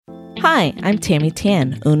Hi, I'm Tammy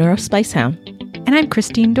Tan, owner of Spicehound. And I'm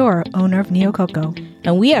Christine Dorr, owner of Neo Coco.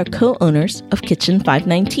 And we are co-owners of Kitchen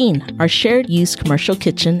 519, our shared-use commercial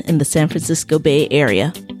kitchen in the San Francisco Bay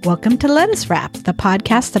Area. Welcome to Lettuce Wrap, the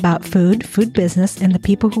podcast about food, food business, and the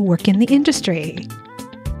people who work in the industry.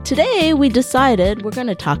 Today, we decided we're going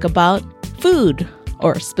to talk about food,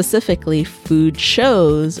 or specifically food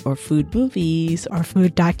shows, or food movies, or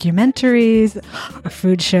food documentaries, or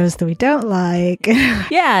food shows that we don't like.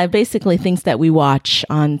 Yeah, basically things that we watch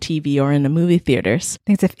on TV or in the movie theaters.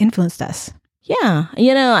 Things that have influenced us. Yeah,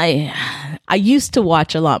 I used to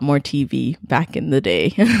watch a lot more TV back in the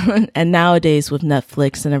day. And nowadays with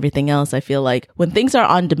Netflix and everything else, I feel like when things are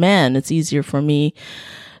on demand, it's easier for me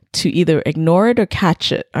to either ignore it or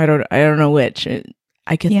catch it. I don't know which.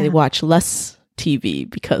 I guess they watch less TV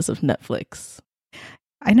because of Netflix.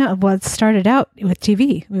 I know. Well, it started out with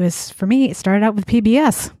TV. It started out with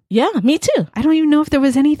PBS. Yeah, me too. I don't even know if there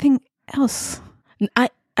was anything else. I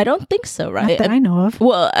don't think so, right? Not that I know of.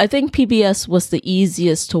 Well, I think PBS was the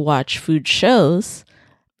easiest to watch food shows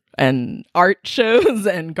and art shows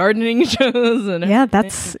and gardening shows. And yeah,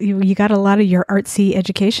 that's you got a lot of your artsy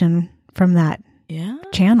education from that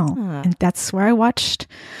channel. And that's where I watched.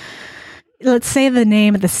 Let's say the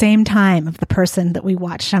name at the same time of the person that we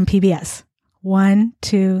watched on PBS. 1,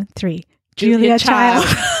 2, 3. Julia Child.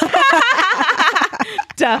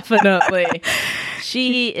 Definitely.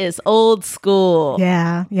 She is old school.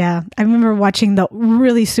 Yeah. I remember watching the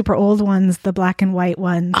really super old ones, the black and white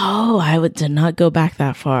ones. Oh, did not go back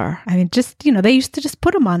that far. I mean, they used to just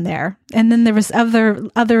put them on there. And then there was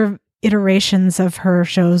other iterations of her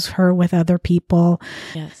shows, her with other people.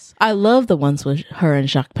 Yes. I love the ones with her and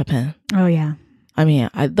Jacques Pepin. Oh, yeah. I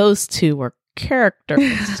mean, those two were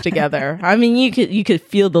characters together. I mean, you could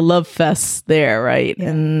feel the love fest there, right? Yeah.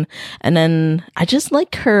 And then I just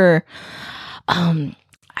like her. I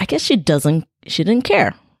guess she didn't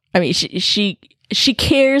care. I mean, she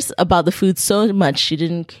cares about the food so much she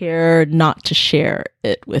didn't care not to share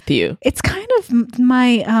it with you. It's kind of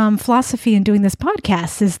my philosophy in doing this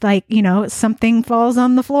podcast is like, something falls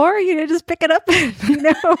on the floor, just pick it up,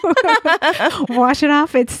 wash it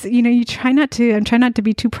off. It's, I'm trying not to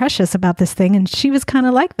be too precious about this thing. And she was kind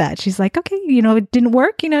of like that. She's like, okay, it didn't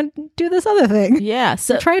work, do this other thing. Yeah.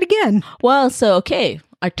 So try it again. Well, so, okay.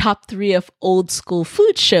 Our top 3 of old school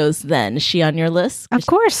food shows then. Is she on your list? Of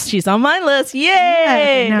course. She's on my list.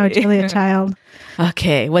 Yay! Yeah, no, Julia Child.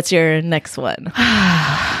 Okay, what's your next one?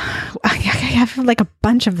 I have like a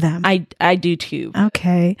bunch of them. I do too.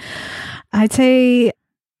 Okay. I'd say,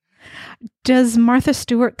 does Martha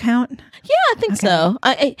Stewart count? Yeah, I think so.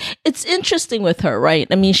 It's interesting with her, right?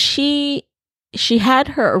 I mean, she had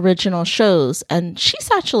her original shows and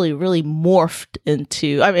she's actually really morphed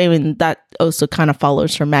into, I mean, that also kind of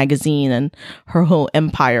follows her magazine and her whole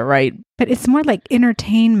empire, right? But it's more like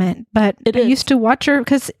entertainment. But I used to watch her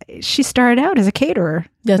because she started out as a caterer.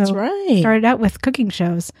 That's right. Started out with cooking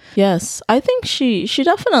shows. Yes, I think she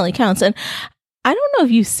definitely counts. And I don't know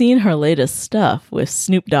if you've seen her latest stuff with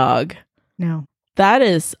Snoop Dogg. No. That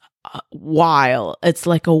is wild. It's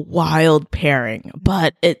like a wild pairing,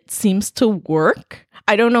 but it seems to work.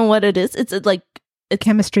 I don't know what it is. It's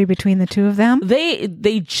chemistry between the two of them.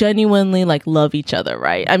 They genuinely like love each other,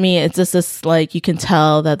 right? I mean, it's just this like you can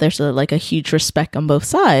tell that there's a huge respect on both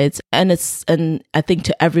sides, and I think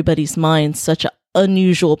to everybody's mind such an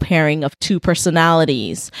unusual pairing of two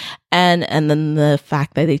personalities, and then the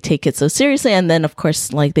fact that they take it so seriously, and then of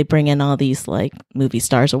course like they bring in all these like movie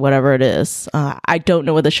stars or whatever it is. I don't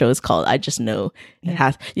know what the show is called. I just know it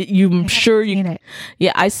has. I'm sure you. It.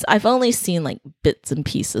 Yeah, I've only seen like bits and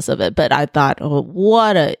pieces of it, but I thought, oh,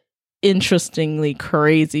 what a interestingly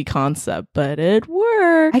crazy concept, but it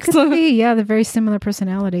works. I could see, they're very similar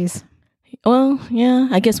personalities. Well, yeah,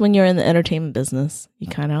 I guess when you're in the entertainment business, you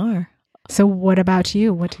kind of are. So what about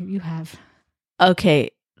you? What do you have?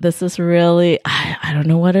 Okay, this is really, I don't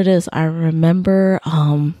know what it is. I remember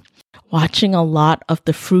watching a lot of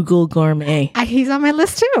The Frugal Gourmet. He's on my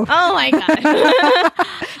list too. Oh my God.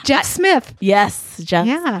 Jeff Smith. Yes, Jeff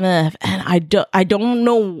Smith. And I don't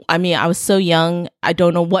know. I mean, I was so young. I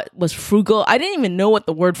don't know what was frugal. I didn't even know what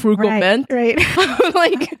the word frugal meant. Right.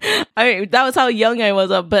 That was how young I was.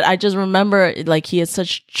 But I just remember like he had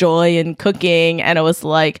such joy in cooking. And it was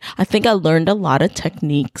like, I think I learned a lot of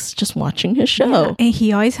techniques just watching his show. Yeah. And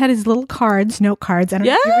he always had his little note cards. I don't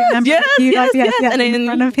know if you remember. Yes. And in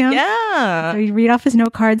front of him. Yeah. So he'd read off his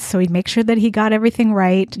note cards so he'd make sure that he got everything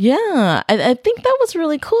right. Yeah. I think that was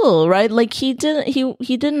really cool, right? Like he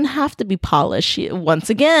he didn't have to be polished. Once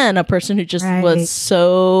again, a person who just was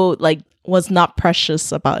so like was not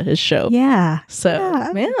precious about his show. Yeah.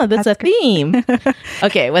 So that's a theme.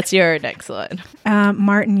 Okay, what's your next one?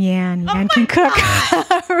 Martin Yan. Yan can cook.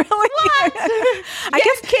 Really? What? I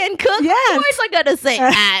guess can cook. Yes. Of course I gotta say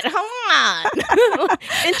that. Come on.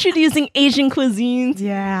 Introducing Asian cuisines.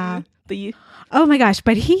 Yeah. Oh my gosh!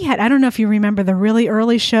 But he had. I don't know if you remember the really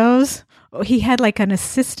early shows. He had like an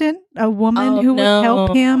assistant, a woman who would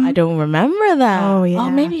help him. I don't remember that. Oh yeah. Oh,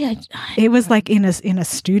 maybe I it was like in a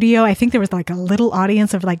studio. I think there was like a little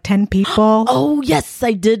audience of like 10 people. Oh yes,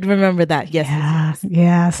 I did remember that. Yes.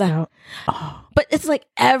 Yeah. So. But it's like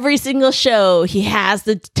every single show, he has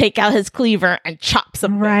to take out his cleaver and chop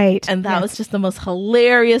something. Right. And that was just the most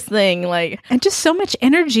hilarious thing. And just so much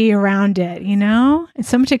energy around it, and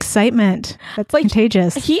so much excitement. That's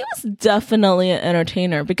contagious. He was definitely an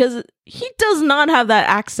entertainer because he does not have that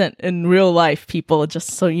accent in real life, people.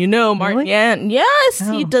 Just so you know, Martin Yan. Yes,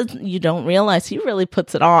 he does. You don't realize he really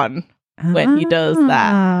puts it on. When he does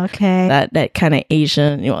that, that kind of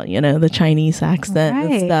Asian, the Chinese accent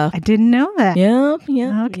and stuff. I didn't know that. Yep.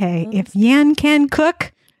 Okay, if Yan can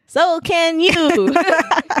cook, so can you.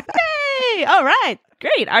 Hey, all right,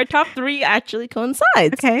 great. Our top 3 actually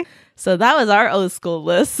coincides. Okay, so that was our old school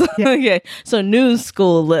list. Yeah. Okay, so new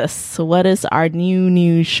school list. So what is our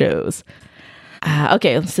new shows?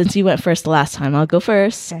 Okay, since you went first the last time, I'll go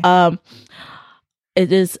first. Okay.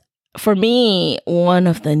 It is. For me, one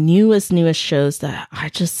of the newest shows that I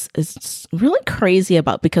just is really crazy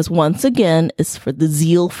about, because once again, it's for the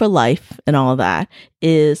zeal for life and all that,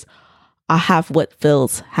 is I Have What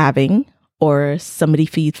Phil's Having, or Somebody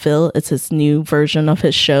Feed Phil. It's his new version of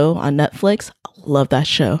his show on Netflix. I love that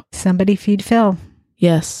show. Somebody Feed Phil.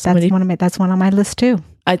 Yes. That's one on my list too.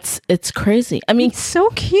 It's crazy. I mean, he's so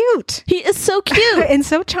cute. He is so cute. And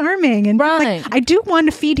so charming. And right. I do want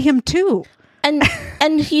to feed him too.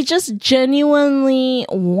 And he just genuinely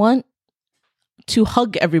want to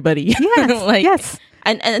hug everybody. Yes, yes.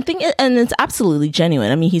 And I think it's absolutely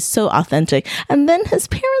genuine. I mean, he's so authentic. And then his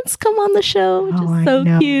parents come on the show, which is so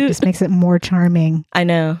cute. It just makes it more charming. I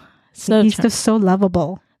know. So he's just so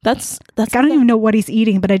lovable. That's I don't even know what he's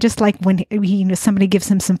eating, but I just like when somebody gives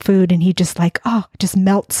him some food and he just just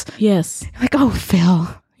melts. Yes. Like, oh, Phil.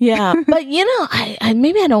 Yeah, but I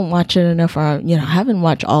maybe I don't watch it enough, or I haven't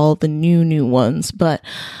watched all the new ones, but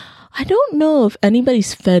I don't know if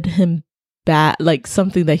anybody's fed him bad, like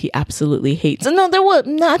something that he absolutely hates. And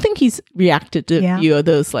I think he's reacted to a few of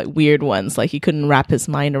those like weird ones, like he couldn't wrap his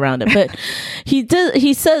mind around it. But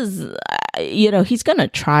he says, he's gonna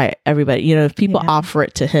try everybody. If people offer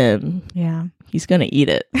it to him, he's gonna eat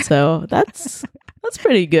it. So that's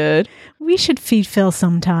pretty good. We should feed Phil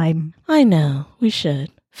sometime. I know we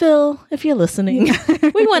should. Phil, if you're listening,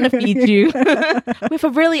 we want to feed you. We have a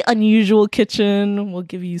really unusual kitchen. We'll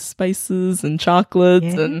give you spices and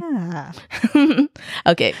chocolates. Yeah.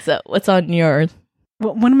 Okay, so what's on your...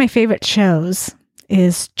 Well, one of my favorite shows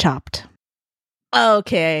is Chopped.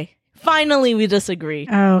 Okay. Finally, we disagree.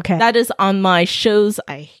 Okay. That is on my shows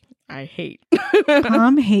I hate.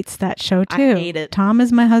 Tom hates that show too. I hate it. Tom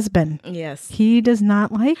is my husband. Yes. He does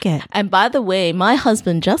not like it. And by the way, my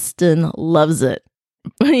husband, Justin, loves it.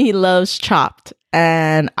 He loves Chopped,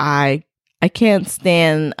 and I can't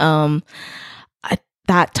stand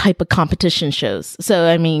that type of competition shows. So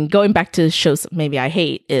I mean, going back to shows maybe I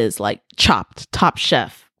hate is like Chopped, Top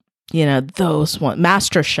Chef, those one,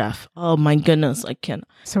 Master Chef. Oh my goodness, I can't.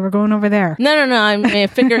 So we're going over there. No. I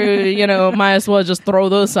figure might as well just throw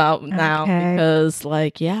those out now because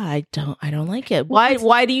I don't like it.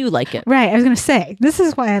 Why do you like it? Right, I was gonna say this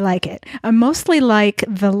is why I like it. I mostly like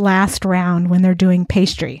the last round when they're doing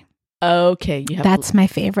pastry. Okay, that's my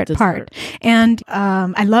favorite part. And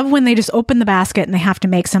I love when they just open the basket and they have to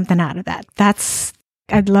make something out of that.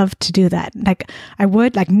 I'd love to do that. Like I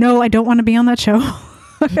would. Like no, I don't want to be on that show.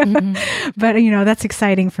 Mm-hmm. But that's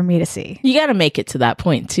exciting for me to see. You got to make it to that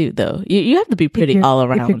point too, though. You have to be pretty all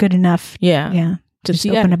around. If you're good enough, yeah. Just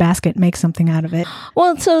open a basket, make something out of it.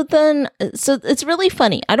 Well, so it's really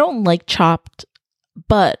funny. I don't like Chopped,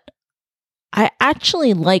 but I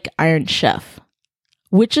actually like Iron Chef,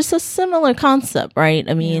 which is a similar concept, right?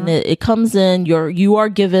 I mean, it comes in, you are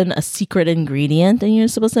given a secret ingredient and you're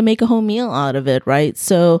supposed to make a whole meal out of it, right?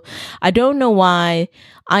 So I don't know why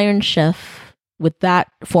Iron Chef with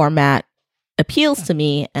that format appeals to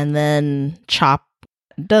me and then Chopped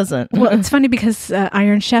doesn't. Well, it's funny because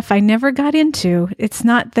Iron Chef I never got into. It's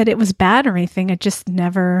not that it was bad or anything. It just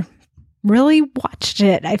never really watched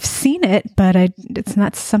it. I've seen it, but it's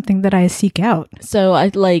not something that I seek out. So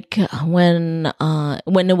I like when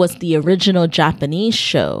it was the original Japanese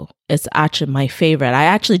show, it's actually my favorite. I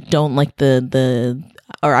actually don't like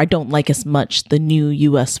I don't like as much the new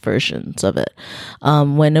US versions of it.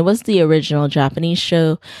 When it was the original Japanese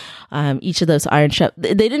show, each of those Iron Chef,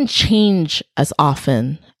 they didn't change as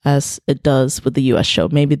often as it does with the US show.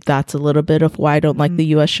 Maybe that's a little bit of why I don't like the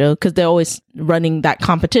US show, because they're always running that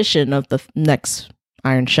competition of the next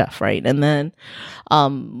Iron Chef, right? And then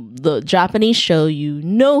the Japanese show, you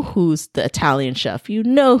know who's the Italian chef, you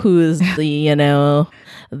know who is the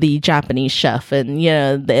the Japanese chef, and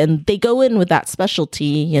and they go in with that specialty.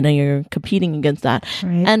 You're competing against that,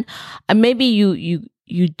 right. And maybe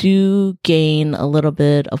you do gain a little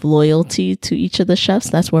bit of loyalty to each of the chefs.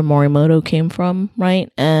 That's where Morimoto came from,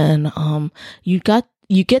 right? And you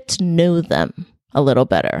get to know them a little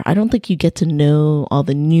better. I don't think you get to know all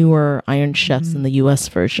the newer Iron Chefs in the US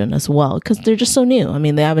version as well, because they're just so new. I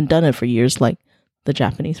mean, they haven't done it for years like the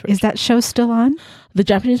Japanese version. Is that show still on? The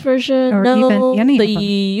Japanese version? Or no. even the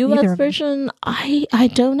US version?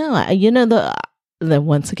 I don't know.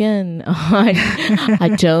 Once again,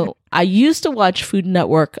 I don't. I used to watch Food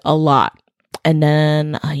Network a lot. And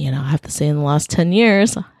then, I have to say in the last 10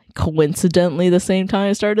 years, coincidentally the same time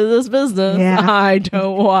I started this business, I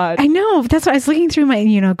don't watch. I know. That's why I was looking through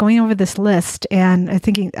my, going over this list, and I'm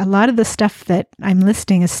thinking a lot of the stuff that I'm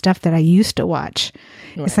listing is stuff that I used to watch.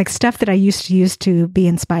 Right. It's like stuff that I used to use to be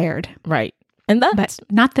inspired. Right. And that's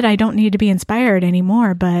not that I don't need to be inspired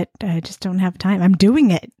anymore, but I just don't have time. I'm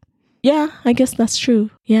doing it. Yeah, I guess that's true.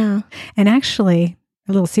 Yeah. And actually,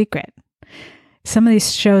 a little secret. Some of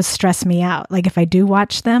these shows stress me out. Like if I do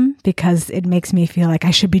watch them, because it makes me feel like I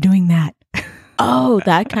should be doing that. Oh,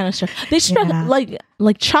 that kind of stress. They stress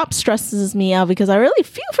like Chop stresses me out because I really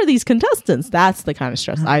feel for these contestants. That's the kind of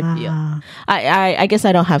stress I feel. I guess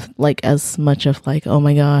I don't have like as much of like, oh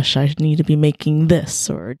my gosh, I need to be making this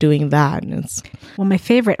or doing that. And well, my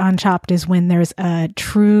favorite on Chopped is when there's a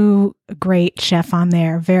true great chef on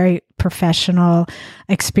there, very professional,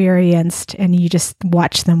 experienced, and you just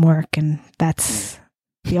watch them work, and that's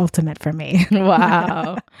the ultimate for me.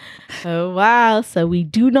 Wow. Oh, wow. So we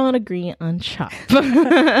do not agree on Chop.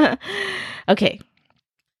 Okay.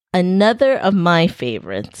 Another of my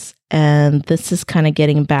favorites, and this is kind of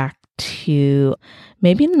getting back to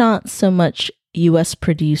maybe not so much US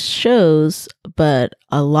produced shows, but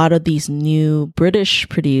a lot of these new British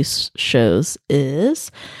produced shows,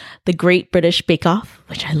 is The Great British Bake Off,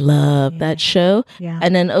 which I love that show. Yeah.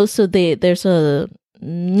 And then also there's a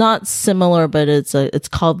not similar, but it's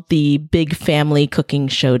called The Big Family Cooking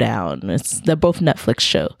Showdown. They're both Netflix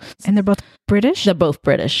shows. And they're both British? They're both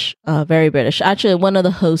British, very British. Actually, one of the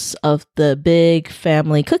hosts of The Big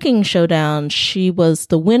Family Cooking Showdown, she was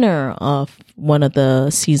the winner of one of the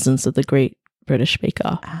seasons of The Great British Bake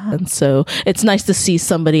Off. Oh. And so it's nice to see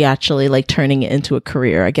somebody actually like turning it into a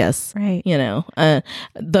career, I guess. Right.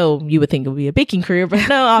 Though you would think it would be a baking career, but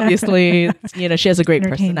no, obviously, she has a great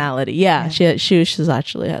personality. Yeah. She's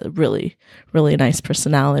actually had a really, really nice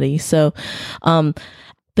personality. So, The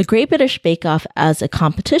Great British Bake Off as a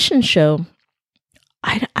competition show,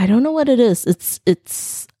 I don't know what it is.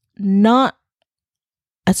 It's not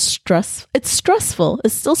as it's stressful.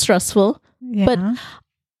 It's still stressful, but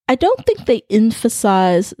I don't think they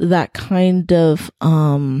emphasize that kind of,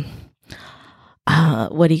 what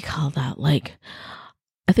do you call that? Like,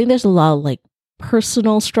 I think there's a lot of like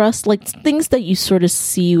personal stress, like things that you sort of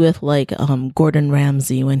see with like, Gordon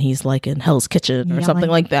Ramsay when he's like in Hell's Kitchen or something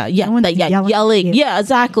like that. Yeah. Yelling. Yeah,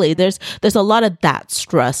 exactly. There's a lot of that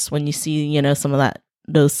stress when you see, some of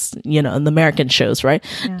those, in the American shows, right?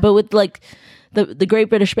 Yeah. But with like, the Great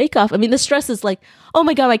British Bake Off, I mean, the stress is like, oh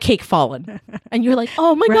my God, my cake fallen. And you're like,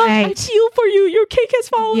 oh my God, I feel for you. Your cake has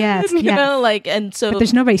fallen. Yes. And so. But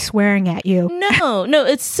there's nobody swearing at you. No,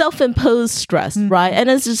 it's self-imposed stress, right? And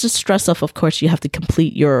it's just stress of course, you have to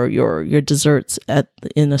complete your desserts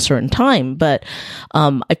in a certain time. But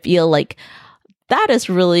I feel like that is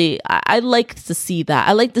really, I like to see that.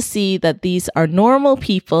 I like to see that these are normal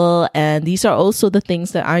people, and these are also the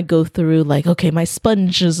things that I go through. Like, okay, my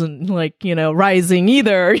sponge isn't like, rising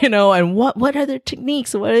either, and what are their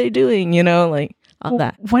techniques? What are they doing? Like all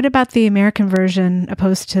that. What about the American version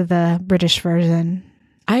opposed to the British version?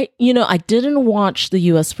 I didn't watch the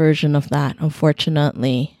US version of that,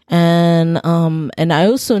 unfortunately. And I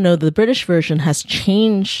also know the British version has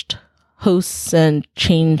changed hosts and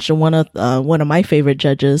changed one of my favorite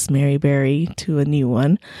judges, Mary Berry, to a new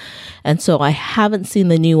one. And so I haven't seen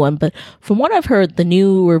the new one, but from what I've heard, the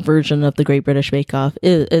newer version of the Great British Bake Off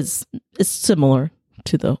is similar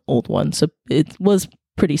to the old one. So it was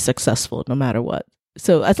pretty successful no matter what.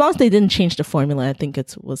 So as long as they didn't change the formula, I think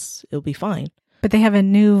it'll be fine. But they have a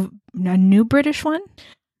new British one?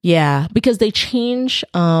 Yeah, because they change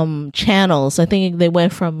channels. I think they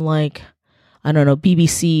went from like, I don't know,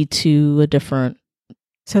 BBC to a different.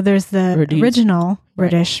 So there's the original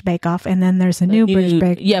British Bake Off, and then there's a new British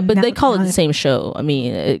Bake Off. Yeah, but they call it the same show. I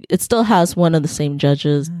mean, it still has one of the same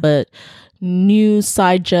judges, but new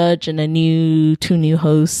side judge and two new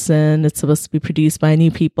hosts, and it's supposed to be produced by new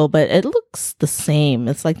people, but it looks the same.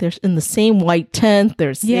 It's like they're in the same white tent,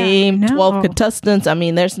 there's same 12 contestants. I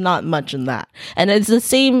mean, there's not much in that. And it's the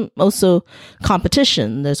same also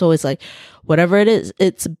competition. There's always like, whatever it is,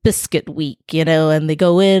 it's biscuit week, and they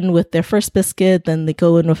go in with their first biscuit, then they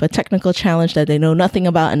go in with a technical challenge that they know nothing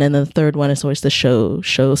about, and then the third one is always the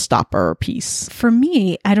showstopper piece. For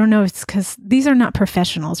me, I don't know, it's because these are not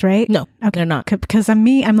professionals, right? No, okay. They're not. Because I'm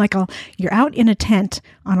like, you're out in a tent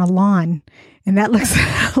on a lawn, and that looks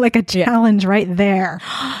like a challenge right there.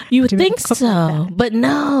 You would think so, but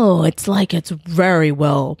no, it's very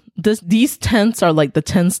well. These tents are like the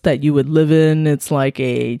tents that you would live in. It's like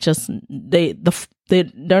they're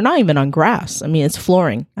not even on grass. I mean, it's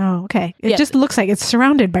flooring. Oh, okay. It just looks like it's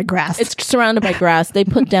surrounded by grass. It's surrounded by grass. They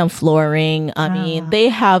put down flooring. I mean, they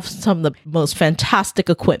have some of the most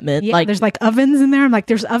fantastic equipment. Yeah, there's like ovens in there. I'm like,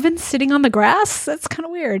 there's ovens sitting on the grass? That's kind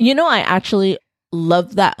of weird. I actually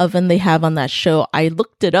love that oven they have on that show. I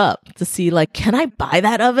looked it up to see can I buy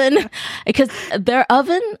that oven? Because their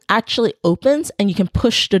oven actually opens and you can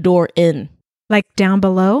push the door in. Like down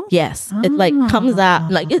below? Yes. It comes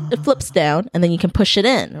out, it flips down and then you can push it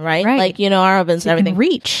in, right? Like, our ovens and everything.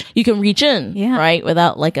 You can reach in, right?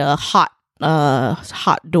 Without like a hot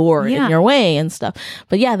door in your way and stuff.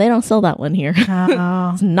 But yeah, they don't sell that one here.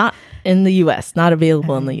 It's not in the US, not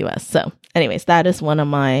available in the US. So anyways, that is one of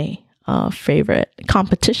my favorite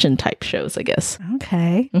competition type shows, I guess.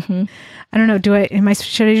 Okay. Mm-hmm. I don't know.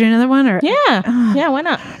 Should I do another one or? Yeah. Yeah. Why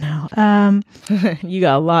not? I don't know. You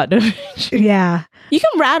got a lot. Yeah. You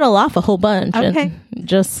can rattle off a whole bunch. Okay. And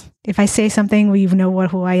just. If I say something, will you know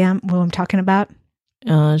who I am, who I'm talking about?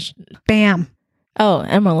 Bam. Oh,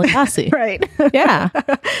 Emeril Lagasse. Right. Yeah.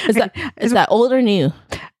 Is that old or new?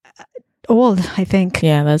 Old, I think.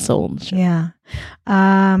 Yeah, that's old. Sure. Yeah.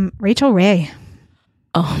 Rachel Ray.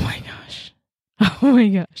 Oh my gosh. Oh my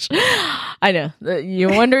gosh. I know.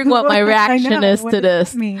 You're wondering what my reaction is to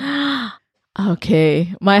this.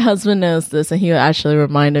 Okay. My husband knows this and he actually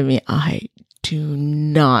reminded me, I do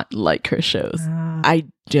not like her shows. I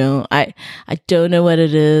don't. I don't know what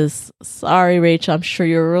it is. Sorry, Rachel. I'm sure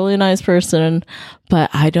you're a really nice person, but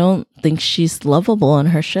I don't think she's lovable in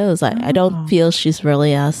her shows. I don't feel she's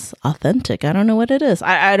really as authentic. I don't know what it is.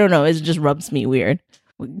 I don't know. It just rubs me weird.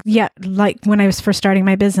 Yeah, like when I was first starting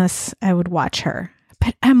my business, I would watch her.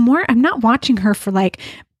 But I'm not watching her for like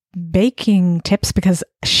baking tips because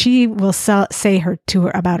she will say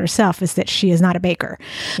about herself is that she is not a baker.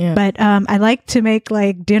 Yeah. But I like to make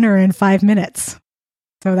like dinner in 5 minutes.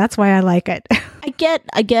 So that's why I like it. I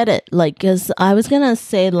get it. Like, cause I was going to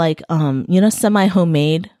say like, Semi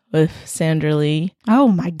Homemade with Sandra Lee. Oh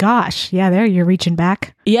my gosh. Yeah. There you're reaching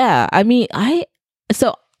back. Yeah. I mean,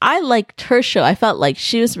 I liked her show. I felt like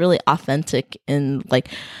she was really authentic in like,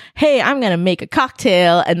 hey, I'm going to make a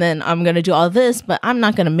cocktail and then I'm going to do all this, but I'm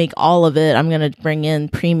not going to make all of it. I'm going to bring in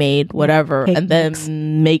pre-made whatever and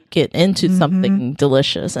then make it into something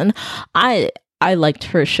delicious. And I liked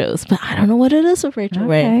her shows, but I don't know what it is with Rachel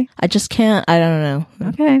Ray. I just can't. I don't know.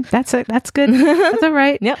 Okay. That's it. That's good. That's all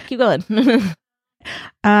right. Yep. Keep going.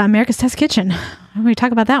 America's Test Kitchen. We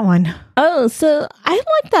talk about that one. Oh, so I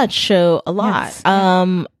like that show a lot. Yes.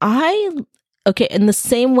 In the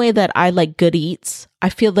same way that I like Good Eats, I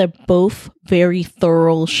feel they're both very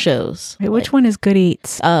thorough shows. Wait, which one is Good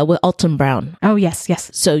Eats? With Alton Brown. Oh, yes.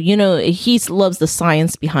 So, he loves the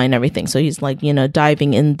science behind everything. So he's like,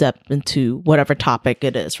 diving in depth into whatever topic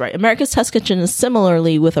it is, right? America's Test Kitchen is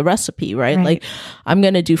similarly with a recipe, right? Like, I'm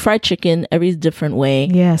going to do fried chicken every different way.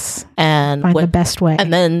 Yes. And find the best way.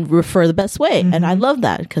 And then refer the best way. Mm-hmm. And I love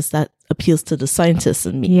that because that appeals to the scientists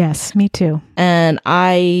in me. Yes, me too. And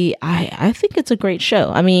I think it's a great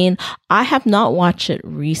show. I mean, I have not watched it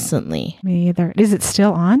recently. Me either. Is it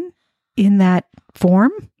still on in that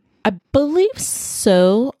form? I believe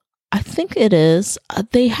so. I think it is.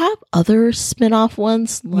 They have other spin-off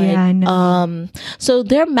ones. I know. So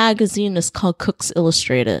their magazine is called Cooks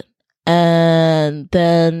Illustrated. And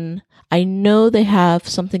then I know they have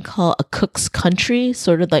something called A Cook's Country,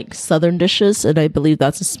 sort of like Southern dishes, and I believe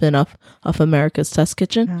that's a spin-off of America's Test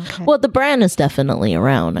Kitchen. Okay. Well, the brand is definitely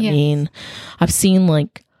around. I mean, I've seen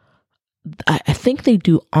like, I think they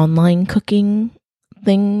do online cooking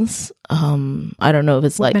things. I don't know if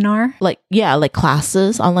it's webinar? like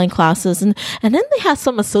classes, online classes, and then they have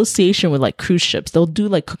some association with like cruise ships. They'll do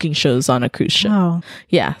like cooking shows on a cruise ship. Oh,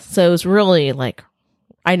 yeah. So it was really like,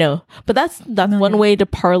 I know, but that's one way to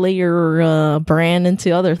parlay your brand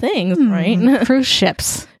into other things, right? Cruise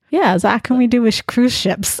ships. Yeah, exactly. Can we do with cruise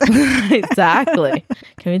ships? Exactly.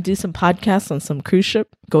 Can we do some podcasts on some cruise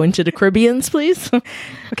ship? Going to the Caribbeans, please?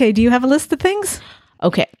 Okay, do you have a list of things?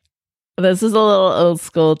 Okay. This is a little old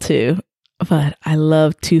school too, but I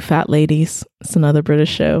love Two Fat Ladies. It's another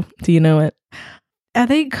British show. Do you know it? Are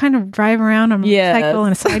they kind of drive around on a motorcycle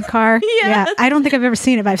in a sidecar? Yeah. I don't think I've ever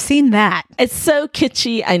seen it, but I've seen that. It's so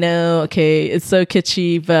kitschy. I know. Okay. It's so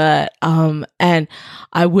kitschy, but, and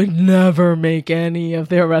I would never make any of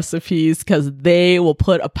their recipes because they will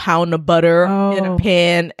put a pound of butter in a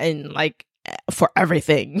pan and like for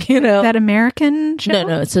everything, you know. That American show?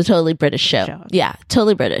 No, it's a totally British show. Yeah,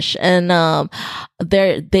 totally British. And,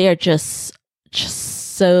 they are just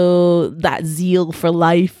so that zeal for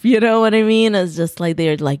life, you know what I mean? It's just like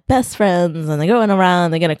they're like best friends and they're going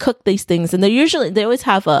around, they're going to cook these things. And they always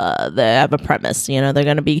have a premise, you know, they're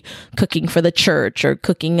going to be cooking for the church or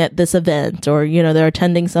cooking at this event or, you know, they're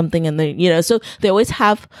attending something and they, you know, so they always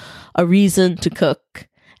have a reason to cook.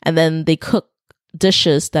 And then they cook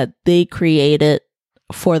dishes that they created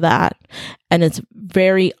for that. And it's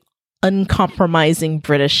very uncompromising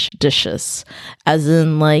British dishes, as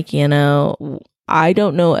in like, you know, I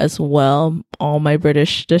don't know as well all my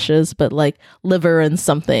British dishes, but like liver and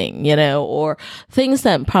something, you know, or things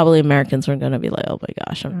that probably Americans are going to be like, oh my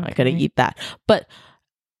gosh, I'm not going to eat that. But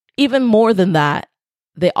even more than that,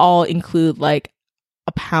 they all include like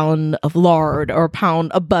a pound of lard or a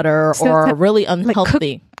pound of butter or really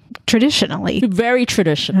unhealthy. Like traditionally, very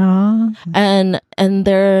traditional. And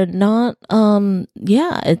they're not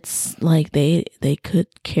it's like they could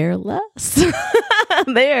care less.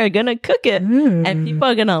 They are gonna cook it and people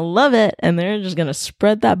are gonna love it and they're just gonna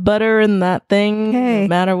spread that butter in that thing no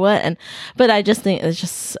matter what. But I just think it's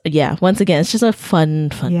just once again it's just a fun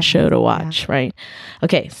show to watch, right?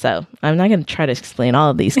 Okay, so I'm not gonna try to explain all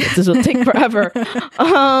of these because this will take forever.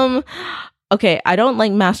 Okay, I don't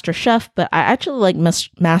like Master Chef, but I actually like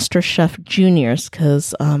Master Chef Juniors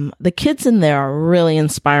because the kids in there are really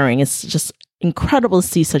inspiring. It's just incredible to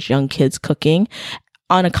see such young kids cooking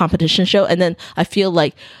on a competition show. And then I feel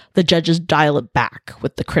like the judges dial it back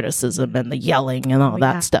with the criticism and the yelling and all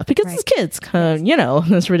that stuff because it's kids, you know,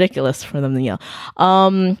 it's ridiculous for them to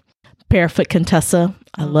yell. Barefoot Contessa.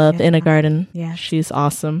 I love Inna Garden. Yeah. She's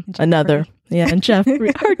awesome. Jeffrey. Another. Yeah, and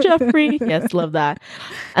Jeffrey. Her Jeffrey. Yes, love that.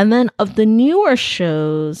 And then of the newer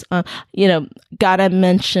shows, you know, gotta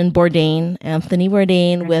mention Bourdain, Anthony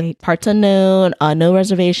Bourdain with Parts Unknown, No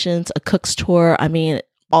Reservations, A Cook's Tour. I mean,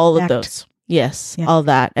 all of those. Yes, all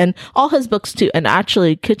that. And all his books too. And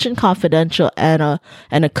actually Kitchen Confidential and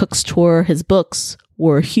A Cook's Tour, his books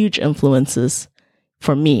were huge influences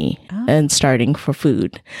for me and starting for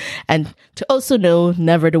food, and to also know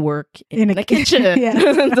never to work in a kitchen.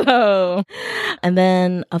 So, and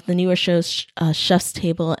then of the newer shows, Chef's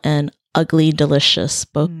Table and Ugly Delicious,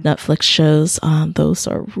 both Netflix shows. Those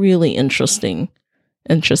are really interesting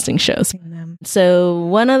shows. So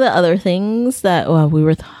one of the other things that we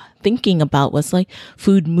were thinking about was like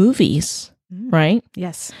food movies. Right?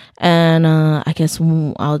 Yes. And I guess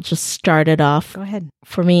I'll just start it off. Go ahead.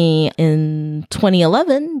 For me, in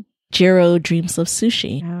 2011, Jiro Dreams of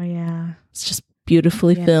Sushi. Oh, yeah. It's just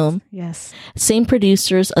beautifully filmed. Yes. Same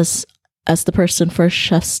producers as the person for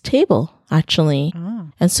Chef's Table, actually. Oh.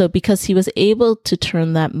 And so because he was able to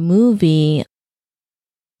turn that movie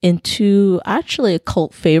into actually a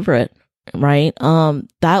cult favorite, right?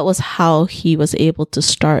 That was how he was able to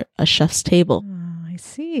start a Chef's Table.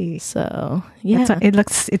 See, so yeah,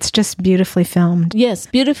 it's just beautifully filmed. Yes,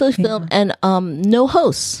 beautifully filmed, and no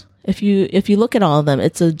hosts. If you look at all of them,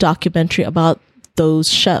 it's a documentary about those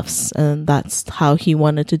chefs, and that's how he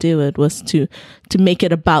wanted to do it, was to make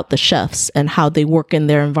it about the chefs and how they work in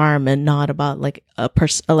their environment, not about like a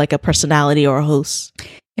personality or a host.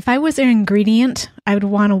 If I was an ingredient, I would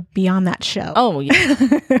want to be on that show. Oh, yeah.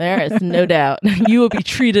 There is no doubt. You will be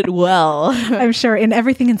treated well. I'm sure. And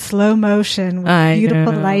everything in slow motion with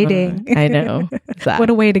beautiful lighting. I know. Exactly. What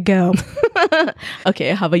a way to go.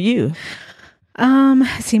 Okay, how about you?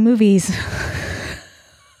 See, movies.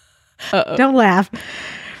 Uh-oh. Don't laugh.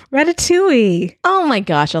 Ratatouille. Oh my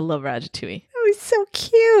gosh, I love Ratatouille. Oh, he's so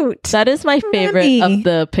cute. That is my favorite of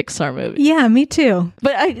the Pixar movies. Yeah, me too.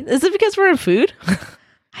 But is it because we're in food?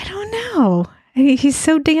 I don't know. He's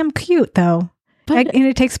so damn cute, though. And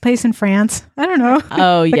it takes place in France. I don't know.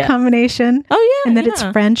 Oh, yeah. The combination. Oh, yeah. And then it's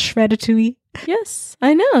French ratatouille. Yes,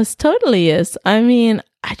 I know. It totally is. I mean,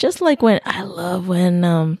 I just like I love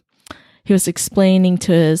when he was explaining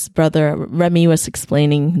to his brother, Remy was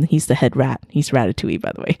explaining, he's the head rat. He's Ratatouille,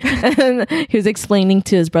 by the way. And he was explaining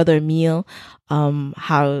to his brother Emile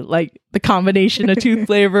how like the combination of two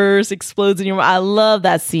flavors explodes in your mouth. I love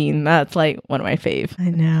that scene. That's like one of my fave.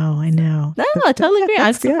 I know. No, I totally agree.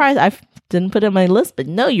 I'm surprised. I didn't put it on my list, but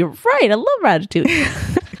no, you're right. I love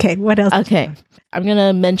Ratatouille. Okay, what else? Okay, I'm going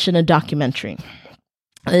to mention a documentary.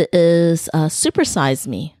 It is Super Size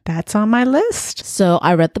Me. That's on my list. So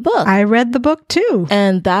I read the book. I read the book too.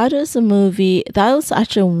 And that is a movie, that was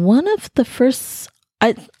actually one of the first,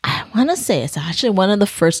 I want to say it's actually one of the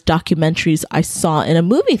first documentaries I saw in a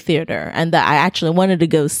movie theater and that I actually wanted to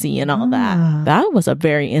go see and all that. That was a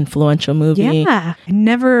very influential movie. Yeah. I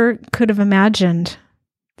never could have imagined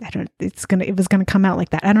it was gonna come out like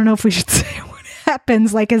that. I don't know if we should say what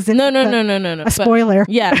happens, like as in no. A spoiler.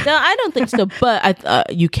 But, yeah, no, I don't think so.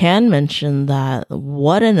 But you can mention that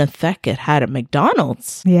what an effect it had at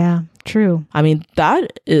McDonald's. Yeah, true. I mean,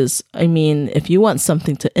 if you want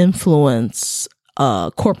something to influence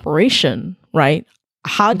a corporation, right?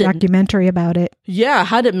 Documentary about it. Yeah,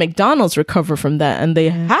 how did McDonald's recover from that? And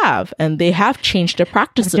they have changed their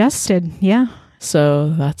practices. Adjusted, yeah.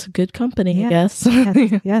 So that's a good company, I guess.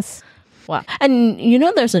 Yes. Wow. And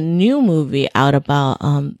there's a new movie out about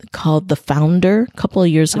called The Founder a couple of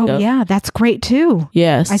years ago. Oh, yeah. That's great too.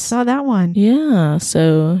 Yes. I saw that one. Yeah.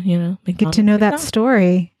 So, get to know that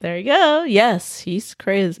story. There you go. Yes. He's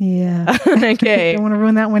crazy. Yeah. Okay. Don't want to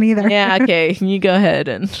ruin that one either. Yeah. Okay. You go ahead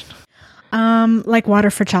and. Like Water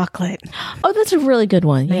for Chocolate. Oh, that's a really good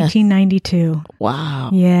one. 1992. Wow.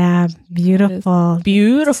 Yeah. Beautiful.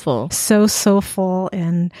 Beautiful. So soulful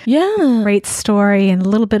and yeah. Great story and a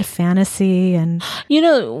little bit of fantasy and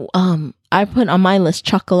I put on my list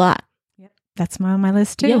Chocolat. That's on my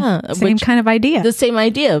list too. Yeah. Same kind of idea. The same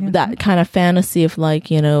idea. Mm-hmm. That kind of fantasy of like,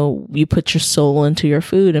 you put your soul into your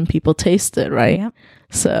food and people taste it, right? Yep.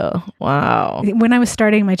 So, wow. When I was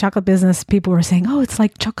starting my chocolate business, people were saying, oh, it's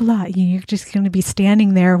like chocolate. You're just going to be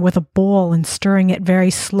standing there with a bowl and stirring it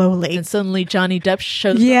very slowly. And suddenly Johnny Depp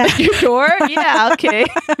shows up at your door? Yeah, okay.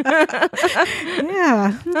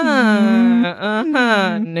 Yeah.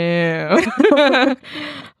 No.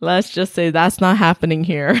 Let's just say that's not happening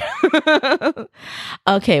here.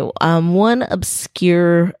 Okay, one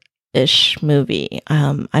obscure-ish movie.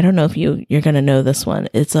 I don't know if you're going to know this one.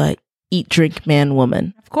 It's like Eat, Drink, Man,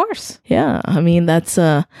 Woman. Of course. Yeah. I mean, that's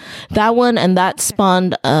that one, and that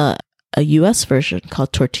spawned a U.S. version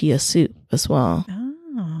called Tortilla Soup as well.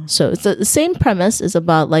 Oh. So it's the same premise. Is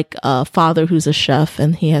about like a father who's a chef,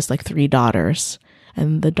 and he has like 3 daughters.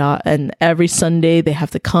 And and every Sunday they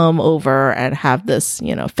have to come over and have this,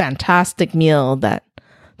 fantastic meal that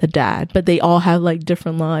the dad, but they all have like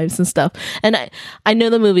different lives and stuff. And I know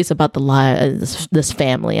the movie's about the lives, this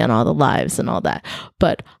family and all the lives and all that.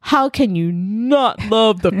 But how can you not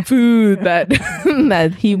love the food that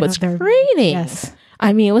that he was creating? Yes.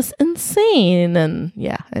 I mean, it was insane. And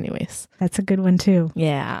yeah, anyways. That's a good one too.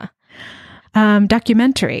 Yeah.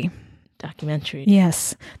 Documentary.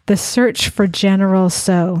 Yes. The Search for General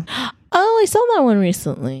Tso. Oh, I saw that one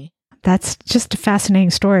recently. That's just a fascinating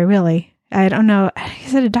story, really. I don't know.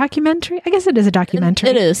 Is it a documentary? I guess it is a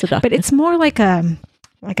documentary. It is a documentary. But it's more like an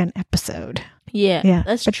episode. Yeah,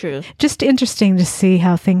 that's true. Just interesting to see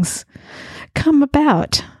how things come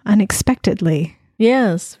about unexpectedly.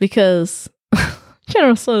 Yes, because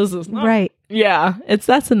General Tso's is not right. Yeah,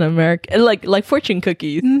 that's an American, like fortune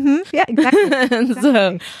cookies. Mm-hmm. Yeah, exactly.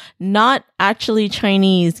 So, not actually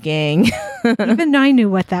Chinese, gang. Even I knew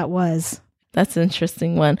what that was. That's an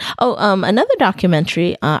interesting one. Oh, another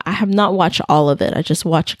documentary. I have not watched all of it. I just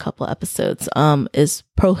watched a couple episodes. Is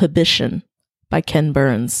Prohibition by Ken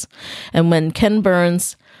Burns, and when Ken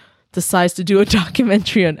Burns decides to do a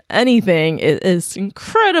documentary on anything, it is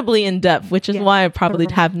incredibly in depth, which is why I probably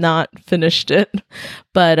have not finished it.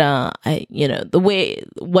 But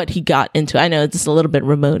what he got into, I know it's just a little bit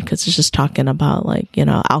remote because it's just talking about like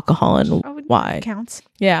alcohol and why counts.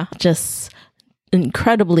 Yeah, just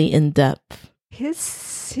incredibly in depth.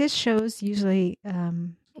 His shows usually they're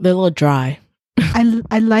a little dry.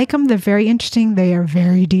 I like them. They're very interesting. They are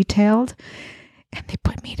very detailed, and they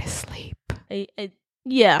put me to sleep.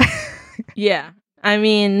 Yeah. Yeah. I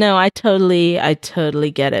mean, no, I totally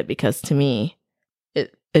get it because to me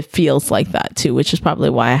it feels like that too, which is probably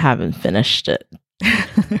why I haven't finished it.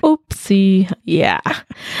 Oopsie. Yeah.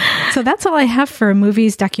 So that's all I have for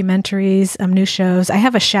movies, documentaries, new shows. I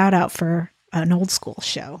have a shout out for an old school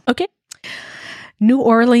show. Okay. New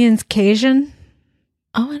Orleans Cajun.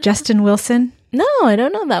 Oh, Justin Wilson. No, I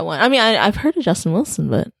don't know that one. I mean, I've heard of Justin Wilson,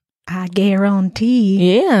 but I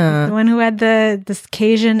guarantee. Yeah. The one who had this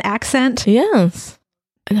Cajun accent. Yes.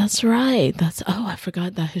 That's right. I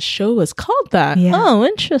forgot that his show was called that. Yeah. Oh,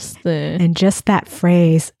 interesting. And just that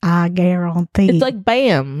phrase, I guarantee. It's like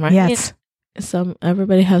BAM, right? Yes.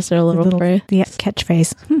 Everybody has their little phrase. Yeah,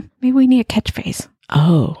 catchphrase. Maybe we need a catchphrase.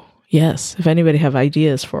 Oh, yes. If anybody have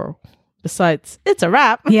ideas for, besides, it's a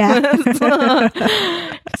rap. Yeah.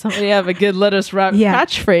 Somebody have a good let us rap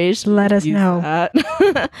catchphrase. Let us know.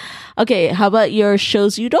 Okay, how about your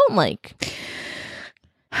shows you don't like?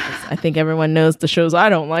 I think everyone knows the shows I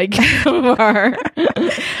don't like are.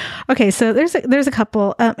 Okay, so there's a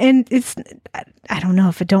couple, and it's, I don't know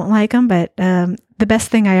if I don't like them, but The Best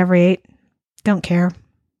Thing I Ever Ate, don't care.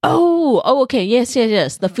 Oh, okay, yes.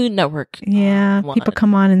 The Food Network. Yeah, people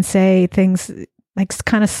come on and say things like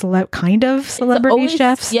kind of celebrity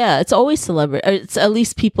chefs. Yeah, it's always celebrity. It's at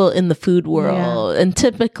least people in the food world, and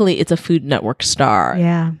typically it's a Food Network star.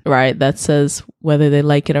 Yeah, right. That says whether they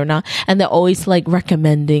like it or not, and they're always like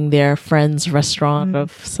recommending their friend's restaurant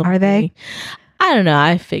of something. Are they? I don't know.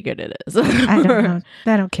 I figured it is. I don't know.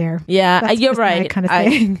 I don't care. Yeah, That's you're right. Kind of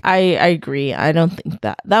thing. I agree. I don't think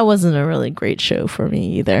that wasn't a really great show for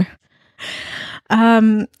me either.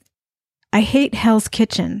 I hate Hell's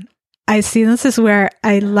Kitchen. This is where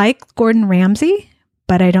I like Gordon Ramsay,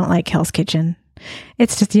 but I don't like Hell's Kitchen.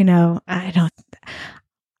 It's just, I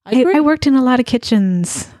worked in a lot of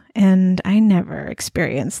kitchens and I never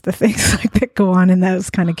experienced the things like that go on in those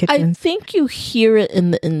kind of kitchens. I think you hear it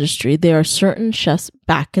in the industry. There are certain chefs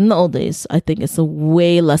back in the old days. I think it's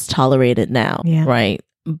way less tolerated now, right?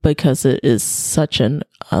 Because it is such a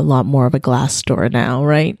lot more of a glass door now,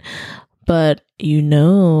 right? But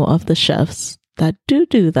of the chefs that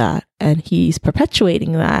do that, and he's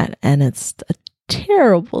perpetuating that, and it's a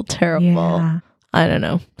terrible, I don't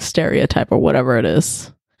know, stereotype or whatever it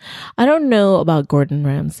is. I don't know about Gordon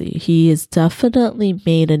Ramsay. He has definitely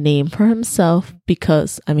made a name for himself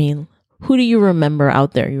because, who do you remember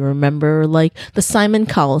out there? You remember like the Simon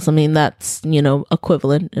Cowells. That's,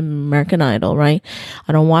 equivalent in American Idol, right?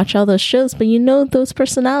 I don't watch all those shows, but those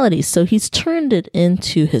personalities. So he's turned it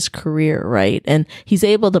into his career, right? And he's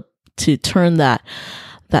able to turn that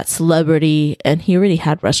celebrity, and he already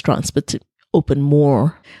had restaurants, but to open more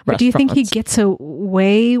restaurants. But do you think he gets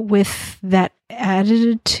away with that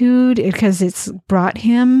attitude because it's brought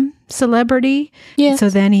him celebrity? Yes. So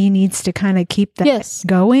then he needs to kind of keep that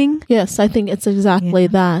going? Yes, I think it's exactly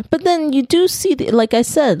that. But then you do see, like I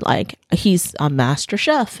said, like he's a master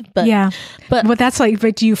chef. But But that's like,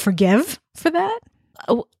 but do you forgive for that?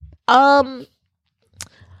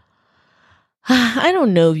 I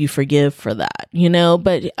don't know if you forgive for that,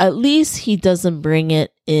 but at least he doesn't bring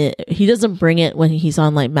it in. He doesn't bring it when he's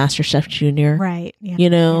on like MasterChef Junior. Right.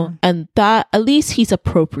 Yeah. And that at least he's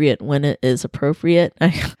appropriate when it is appropriate.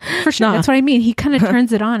 For sure. That's what I mean. He kind of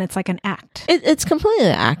turns it on. It's like an act. It's completely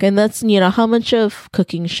an act. And that's, how much of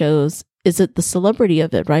cooking shows is it the celebrity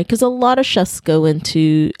of it, right? Because a lot of chefs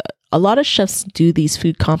do these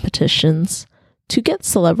food competitions to get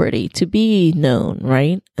celebrity, to be known,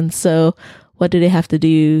 right? And so what do they have to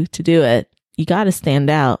do it? You got to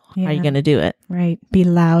stand out. Yeah. How are you going to do it? Right. Be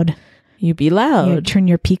loud. You be loud. You turn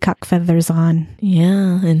your peacock feathers on.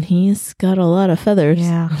 Yeah. And he's got a lot of feathers.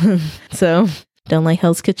 Yeah. So don't like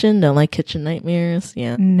Hell's Kitchen. Don't like Kitchen Nightmares.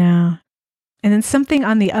 Yeah. No. And then something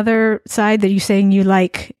on the other side that you're saying you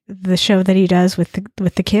like the show that he does with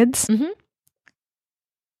the kids. Mm-hmm.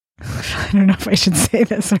 I don't know if I should say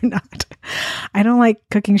this or not. I don't like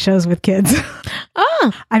cooking shows with kids.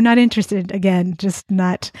 I'm not interested. Again, just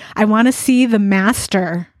not. I want to see the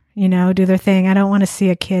master, do their thing. I don't want to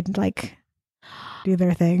see a kid like do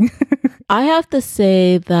their thing. I have to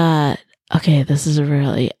say that, okay, this is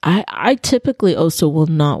really, I typically also will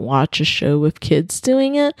not watch a show with kids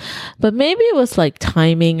doing it, but maybe it was like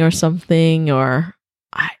timing or something, or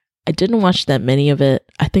I didn't watch that many of it.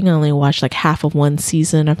 I think I only watched like half of one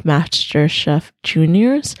season of MasterChef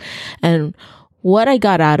Juniors. And what I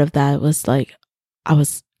got out of that was like, I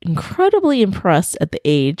was incredibly impressed at the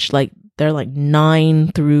age, like they're like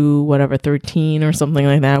 9 through 13 or something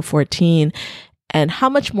like that, 14. And how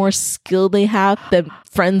much more skill they have than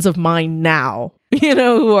friends of mine now,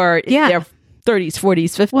 who are in their 30s,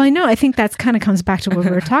 40s, 50s. Well, I know. I think that's kind of comes back to what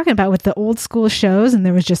we were talking about with the old school shows, and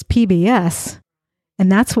there was just PBS. And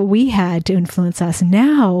that's what we had to influence us.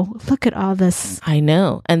 Now, look at all this. I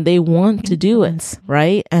know. And they want to do it,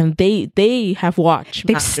 right? And they have watched.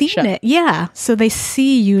 They've seen it. Yeah. So they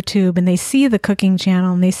see YouTube and they see the cooking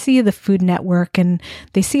channel and they see the Food Network and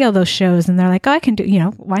they see all those shows and they're like, oh, I can do,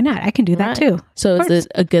 why not? I can do that too. So is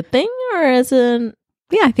it a good thing or is it?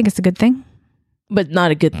 Yeah, I think it's a good thing. But not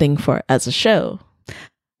a good thing as a show.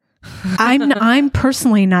 I'm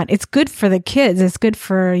personally not. It's good for the kids. It's good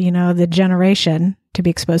for, the generation to be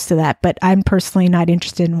exposed to that. But I'm personally not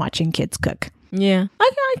interested in watching kids cook. Yeah, I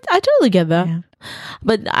totally get that. Yeah.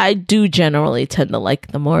 But I do generally tend to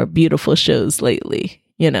like the more beautiful shows lately.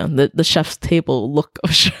 The chef's table look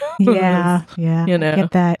of shows. Yeah. I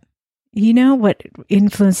get that. What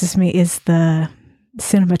influences me is the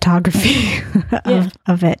cinematography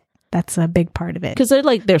of it. That's a big part of it. Because there's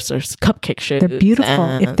cupcake shows. They're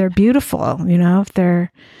beautiful. If they're beautiful, if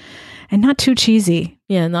they're, and not too cheesy.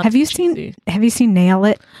 Yeah, not Have you seen Nailed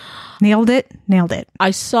It? Nailed It.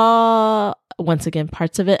 I saw, once again,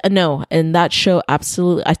 parts of it. No, and that show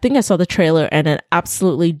absolutely, I think I saw the trailer and it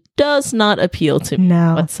absolutely does not appeal to me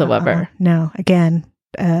whatsoever. No, again,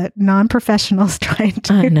 non-professionals trying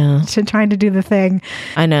to do the thing.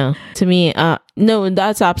 I know. To me, no,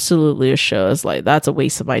 that's absolutely a show. It's like, that's a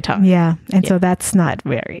waste of my time. Yeah. And so that's not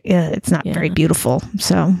very, it's not very beautiful.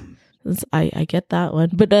 So I get that one.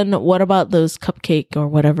 But then what about those cupcake or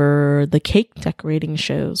whatever, the cake decorating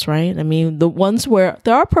shows, right? I mean, the ones where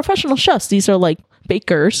there are professional chefs. These are like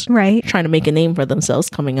bakers, right? Trying to make a name for themselves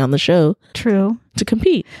coming on the show. True. To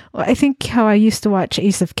compete. Well, I think how I used to watch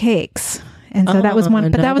Ace of Cakes. And so that was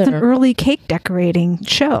one, but that was an early cake decorating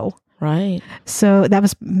show. Right. So that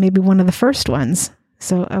was maybe one of the first ones.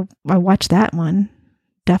 So I watched that one.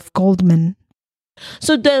 Duff Goldman.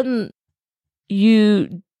 So then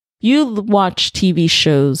you watch TV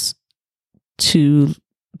shows to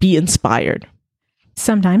be inspired?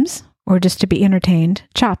 Sometimes, or just to be entertained.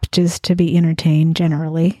 Chopped is to be entertained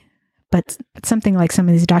generally. But something like some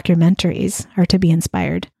of these documentaries are to be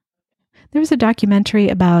inspired. There was a documentary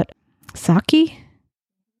about Sake.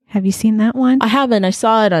 Have you seen that one? I haven't. I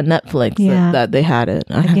saw it on Netflix that they had it.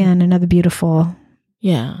 Again, another beautiful.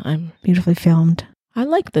 Yeah, I'm beautifully filmed. I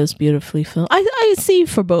like those beautifully filmed. I see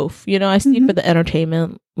for both. I see for the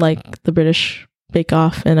entertainment, like the British Bake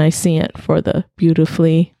Off, and I see it for the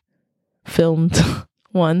beautifully filmed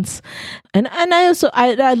ones. And I also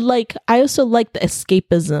like the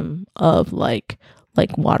escapism of like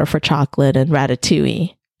Water for Chocolate and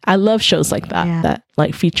Ratatouille. I love shows like that that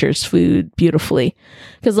like features food beautifully,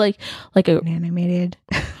 because like a animated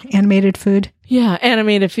food. Yeah,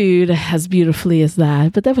 animated food as beautifully as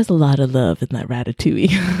that. But there was a lot of love in that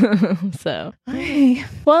Ratatouille. So,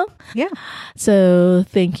 well, yeah. So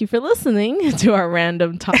thank you for listening to our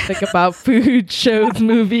random topic about food, shows,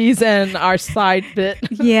 movies, and our side bit.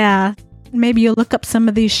 Yeah. Maybe you'll look up some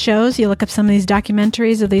of these shows. You'll look up some of these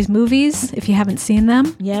documentaries or these movies if you haven't seen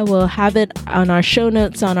them. Yeah, we'll have it on our show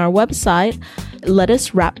notes on our website,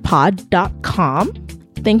 lettuswrappod.com.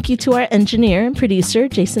 Thank you to our engineer and producer,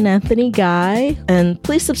 Jason Anthony Guy. And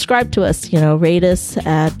please subscribe to us. Rate us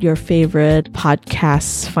at your favorite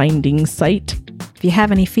podcast finding site. If you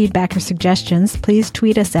have any feedback or suggestions, please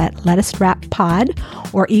tweet us at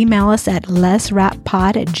lettuswrappod or email us at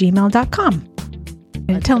lettuswrappod@gmail.com.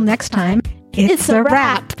 Until next time, it's a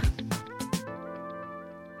wrap.